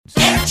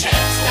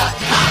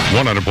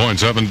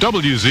100.7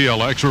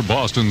 WZLX for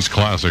Boston's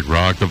Classic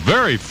Rock, the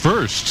very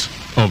first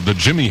of the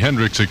Jimi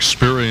Hendrix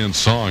Experience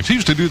songs. He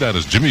used to do that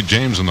as Jimmy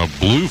James and the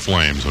Blue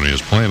Flames when he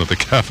was playing at the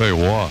Café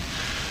Wa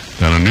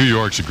down in New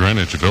York's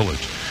Greenwich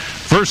Village.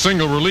 First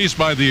single released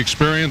by The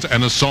Experience,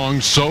 and a song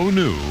so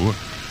new,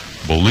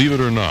 believe it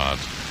or not,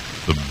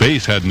 the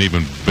bass hadn't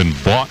even been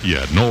bought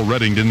yet. Noel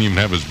Redding didn't even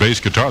have his bass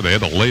guitar. They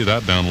had to lay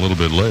that down a little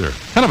bit later.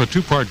 Kind of a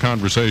two-part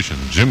conversation.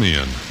 Jimmy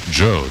and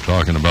Joe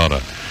talking about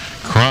a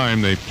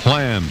crime they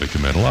planned to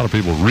commit. A lot of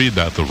people read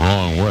that the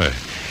wrong way.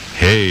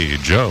 Hey,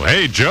 Joe.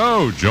 Hey,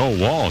 Joe. Joe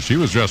Walsh. He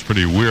was dressed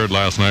pretty weird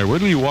last night. Where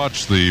did you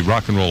watch the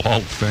Rock and Roll Hall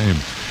of Fame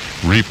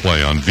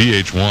replay on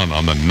VH1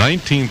 on the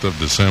 19th of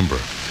December?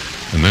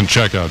 And then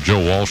check out Joe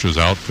Walsh's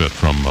outfit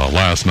from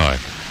last night.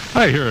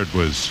 I hear it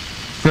was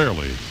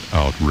fairly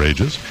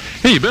outrageous.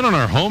 Hey, you been on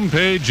our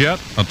homepage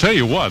yet? I'll tell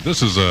you what,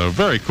 this is a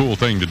very cool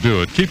thing to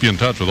do. It keeps you in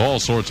touch with all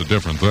sorts of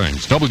different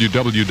things.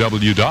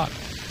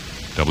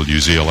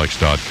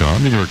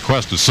 www.WZLX.com. You can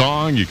request a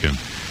song. You can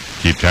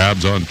keep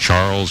tabs on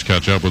Charles,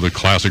 catch up with the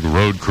classic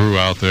road crew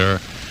out there.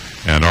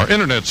 And our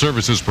internet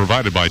service is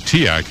provided by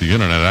TIAC, the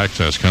Internet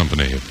Access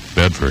Company of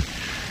Bedford.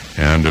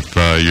 And if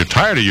you're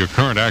tired of your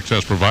current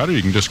access provider,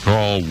 you can just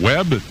call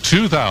Web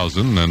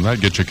 2000, and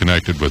that gets you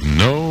connected with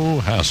no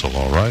hassle,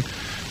 all right?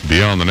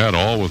 Be on the net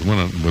all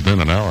within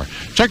an hour.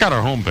 Check out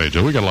our homepage.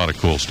 We got a lot of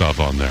cool stuff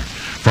on there.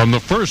 From the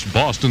first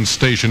Boston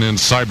station in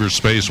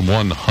cyberspace,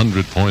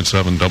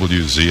 100.7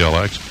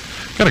 WZLX.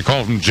 Got a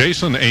call from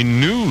Jason, a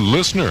new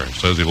listener.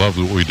 Says he loves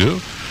what we do.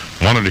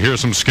 Wanted to hear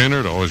some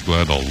Skinner. Always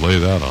glad to lay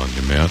that on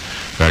you, man. In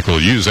fact,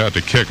 we'll use that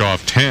to kick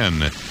off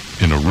 10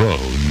 in a row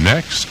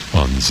next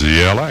on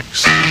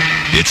ZLX.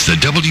 It's the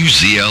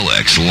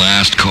WZLX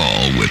Last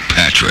Call with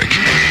Patrick.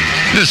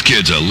 This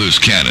kid's a loose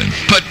cannon,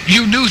 but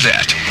you knew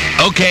that.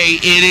 Okay,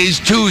 it is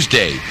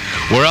Tuesday.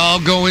 We're all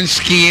going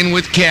skiing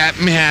with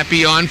Captain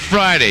Happy on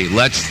Friday.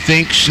 Let's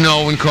think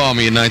snow and call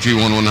me at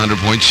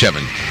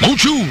 931-100.7.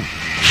 Won't you?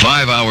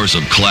 5 hours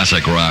of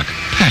classic rock,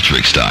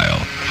 Patrick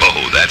style.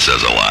 Oh, that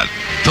says a lot.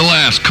 The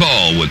Last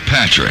Call with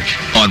Patrick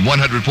on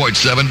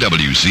 100.7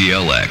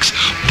 WZLX,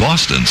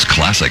 Boston's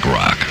Classic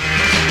Rock.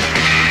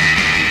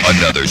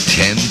 Another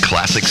 10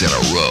 classics in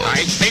a row.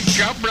 I think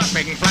you're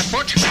bluffing,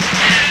 Flatfoot.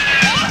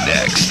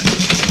 Next.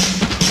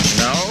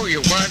 No,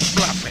 you weren't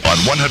bluffing. On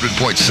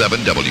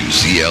 100.7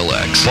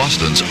 WZLX,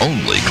 Boston's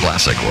only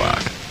classic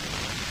rock.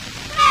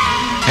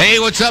 Hey,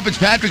 what's up? It's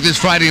Patrick this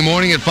Friday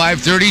morning at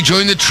 5:30.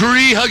 Join the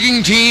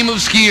tree-hugging team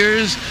of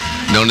skiers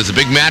known as the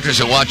Big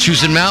Mattress at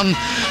Wachusett Mountain.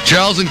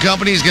 Charles &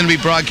 Company is going to be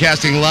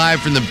broadcasting live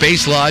from the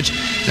Base Lodge.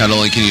 Not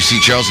only can you see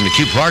Charles in a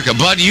cute parka,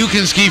 but you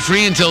can ski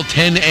free until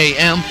 10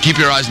 a.m. Keep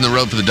your eyes on the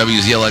road for the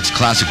WZLX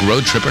Classic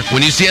Road Tripper.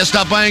 When you see us,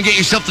 stop by and get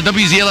yourself the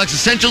WZLX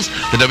Essentials.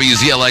 The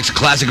WZLX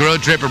Classic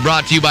Road Tripper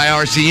brought to you by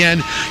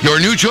RCN, your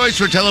new choice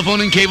for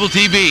telephone and cable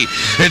TV.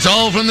 It's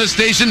all from the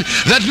station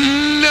that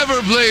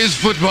never plays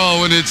football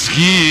when it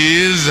skis.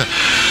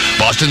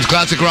 Boston's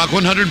Classic Rock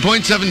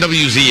 100.7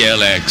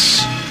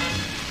 WZLX.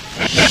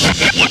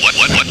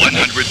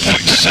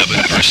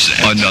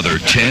 100.7%. Another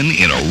 10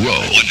 in a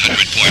row.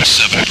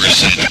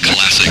 100.7%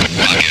 classic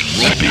rock and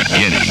roll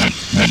beginning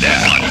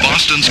now on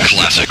Boston's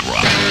Classic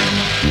Rock.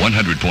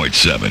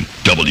 100.7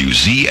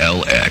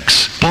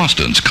 WZLX,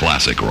 Boston's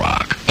Classic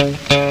Rock.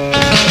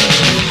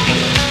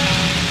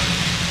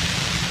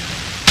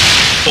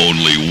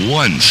 Only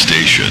one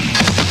station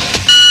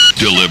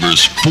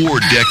delivers 4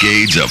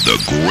 decades of the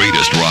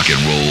greatest rock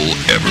and roll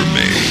ever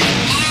made.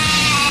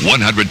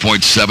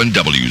 100.7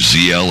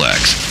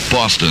 WZLX,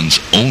 Boston's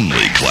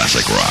only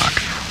classic rock.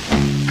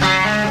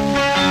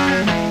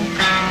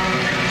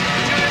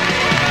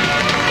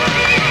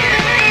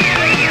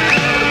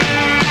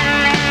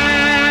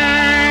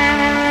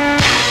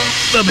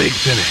 The Big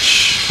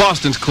Finish.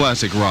 Boston's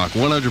Classic Rock,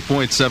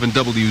 100.7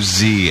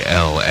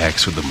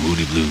 WZLX with the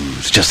Moody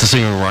Blues. Just a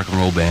singer rock and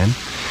roll band.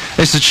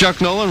 It's the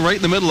Chuck Nowlin right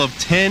in the middle of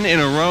 10 in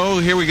a row.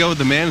 Here we go with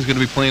the man who's going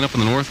to be playing up in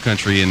the North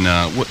Country in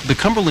the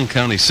Cumberland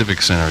County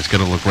Civic Center. It's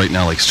going to look right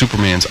now like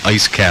Superman's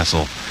ice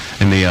castle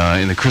in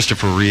the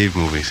Christopher Reeve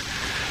movies.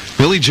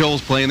 Billy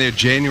Joel's playing there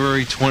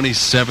January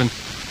 27th.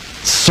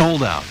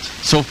 Sold out.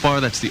 So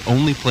far, that's the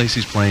only place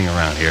he's playing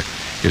around here.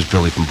 Here's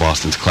Billy from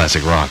Boston's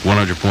Classic Rock,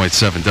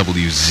 100.7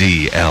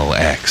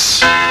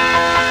 WZLX.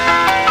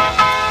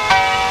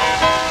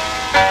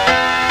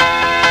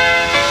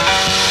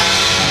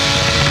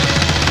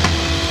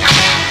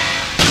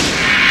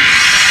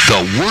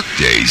 The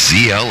Workday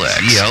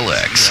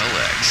ZLX.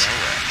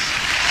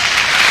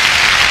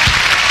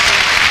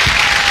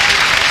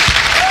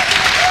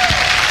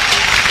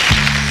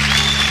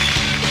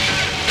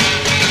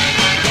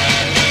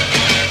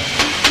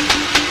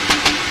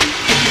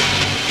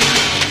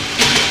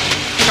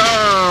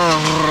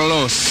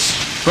 Carlos.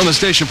 From the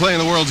station playing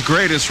the world's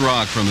greatest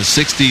rock from the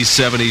 60s,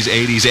 70s,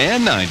 80s,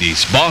 and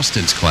 90s.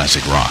 Boston's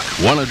Classic Rock,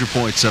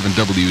 100.7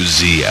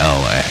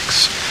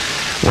 WZLX.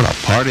 What a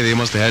party they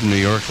must have had in New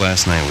York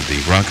last night with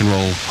the Rock and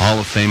Roll Hall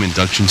of Fame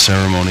induction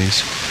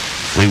ceremonies.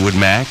 Fleetwood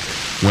Mac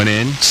went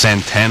in.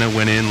 Santana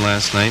went in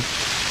last night.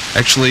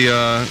 Actually,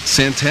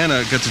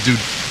 Santana got to do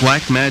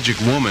Black Magic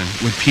Woman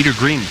with Peter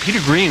Green. Peter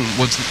Green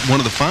was one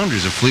of the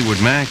founders of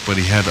Fleetwood Mac, but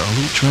he had a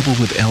little trouble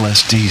with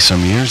LSD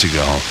some years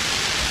ago.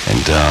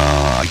 And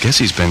I guess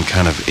he's been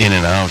kind of in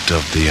and out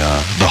of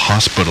the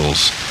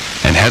hospitals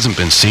and hasn't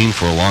been seen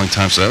for a long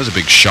time. So that was a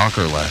big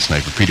shocker last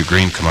night for Peter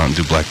Green to come out and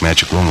do Black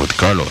Magic Woman with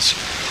Carlos.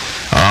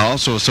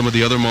 Also, some of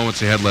the other moments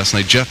they had last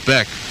night, Jeff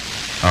Beck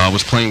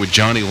was playing with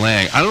Johnny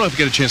Lang. I don't know if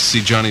you got a chance to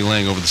see Johnny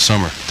Lang over the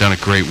summer down at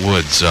Great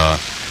Woods.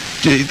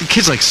 The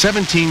kid's like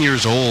 17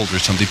 years old or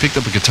something. He picked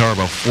up a guitar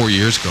about 4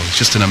 years ago. He's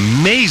just an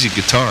amazing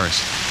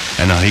guitarist.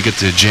 And he got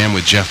to jam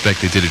with Jeff Beck.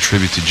 They did a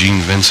tribute to Gene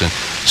Vincent.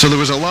 So there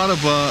was a lot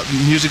of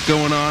music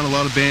going on, a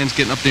lot of bands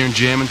getting up there and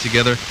jamming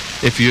together.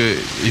 If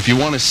you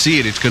want to see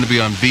it, it's going to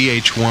be on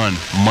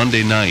VH1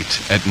 Monday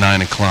night at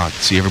 9 o'clock.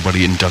 See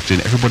everybody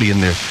inducted, everybody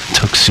in their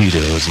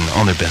tuxedos and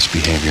on their best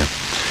behavior.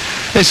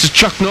 This is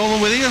Chuck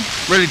Nowlin with you,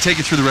 ready to take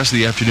you through the rest of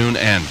the afternoon,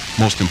 and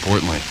most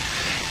importantly,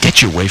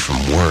 get you away from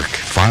work.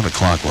 5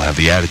 o'clock, we'll have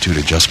the Attitude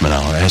Adjustment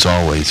Hour. As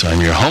always, I'm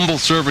your humble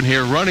servant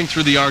here, running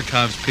through the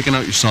archives, picking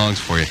out your songs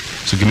for you.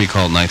 So give me a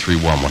call at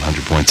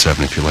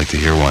 931-100.7 if you'd like to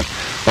hear one.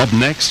 Up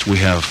next, we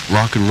have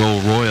Rock and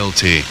Roll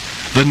Royalty,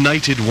 The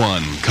Knighted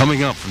One,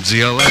 coming up from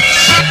ZLX.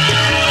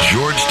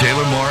 George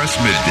Taylor Morris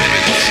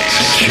Middays.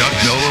 Chuck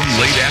Nolan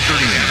Late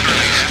Afternoon.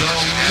 The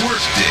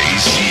Workday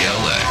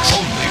ZLX.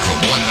 Only from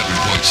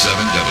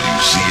 100.7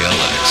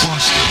 WZLX.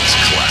 Boston's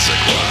Classic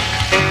Rock.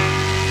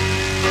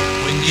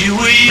 You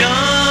were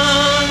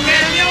young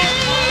and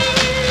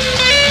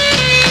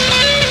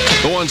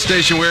The one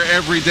station where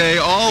every day,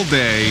 all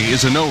day,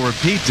 is a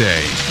no-repeat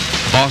day.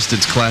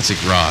 Boston's Classic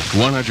Rock,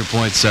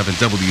 100.7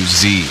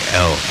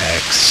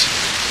 WZLX.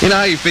 You know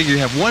how you figure you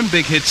have one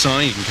big hit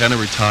song, you can kind of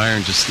retire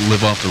and just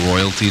live off the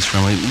royalties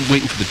from it,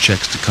 waiting for the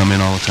checks to come in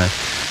all the time.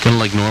 Kind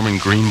of like Norman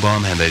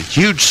Greenbaum had that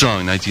huge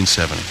song in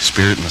 1970,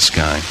 Spirit in the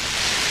Sky.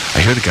 I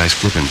hear the guy's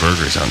flipping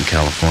burgers out in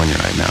California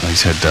right now.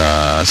 He's had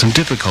some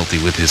difficulty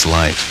with his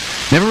life.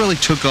 Never really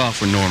took off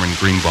for Norman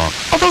Greenbaum.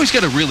 Although he's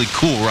got a really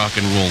cool rock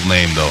and roll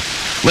name, though.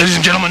 Ladies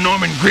and gentlemen,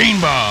 Norman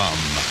Greenbaum.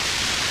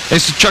 Hey,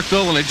 so Chuck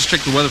Nolan, I just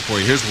checked the weather for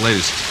you. Here's the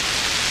latest.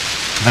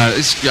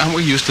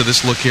 We're used to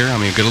this look here. I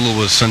mean, we've got a little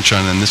bit of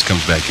sunshine, and this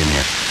comes back in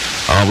here.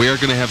 We are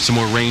going to have some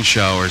more rain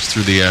showers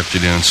through the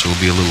afternoon, so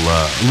it'll be a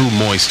little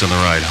moist on the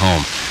ride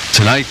home.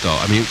 Tonight, though,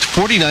 I mean, it's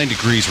 49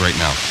 degrees right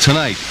now.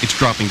 Tonight, it's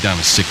dropping down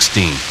to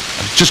 16.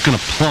 It's just going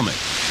to plummet.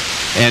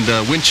 And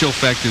wind chill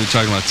factor, they're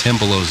talking about 10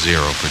 below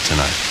zero for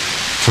tonight.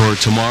 For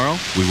tomorrow,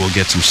 we will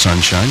get some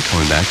sunshine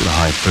coming back at a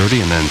high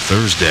 30, and then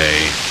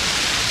Thursday,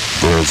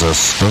 there's a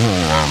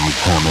storm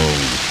coming.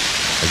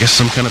 I guess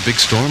some kind of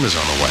big storm is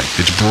on the way.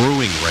 It's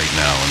brewing right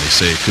now, and they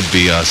say it could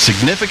be a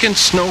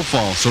significant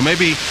snowfall. So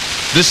maybe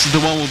this is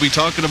the one we'll be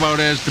talking about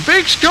as the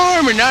big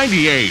storm in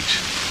 98.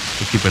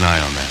 We'll keep an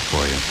eye on that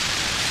for you.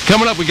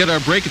 Coming up, we get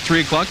our break at 3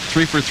 o'clock,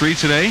 3 for 3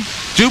 today.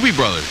 Doobie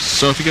Brothers.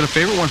 So if you got a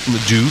favorite one from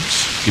the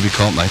Dubes, give me a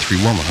call at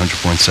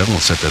 931-100.7. We'll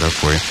set that up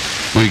for you.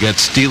 We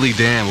got Steely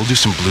Dan. We'll do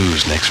some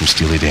blues next from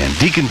Steely Dan.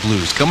 Deacon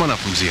Blues coming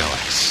up from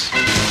ZLX.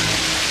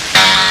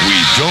 We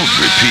don't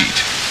repeat.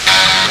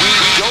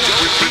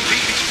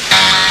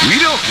 We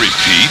don't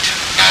repeat.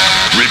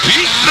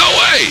 Repeat? No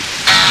way!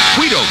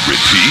 We don't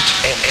repeat.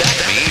 And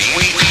that means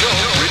we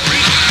don't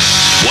repeat.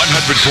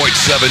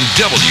 100.7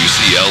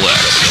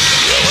 WZLX.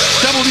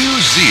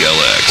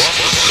 WZLX.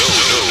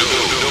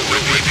 No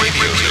repeat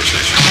radio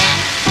station.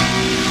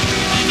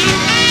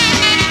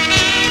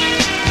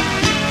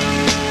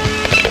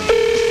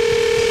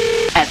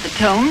 At the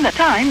tone, the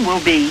time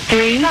will be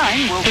 3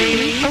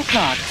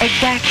 o'clock.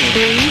 Exactly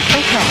 3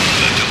 o'clock.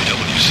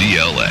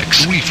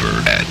 WZLX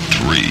Reefer at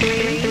 3.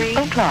 3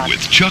 o'clock.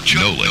 With Chuck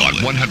Nolan on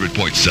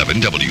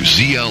 100.7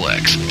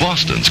 WZLX,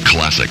 Boston's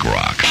Classic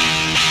Rock.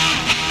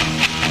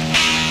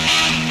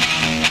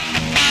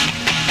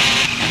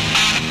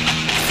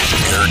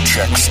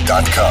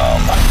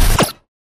 Airchecks.com.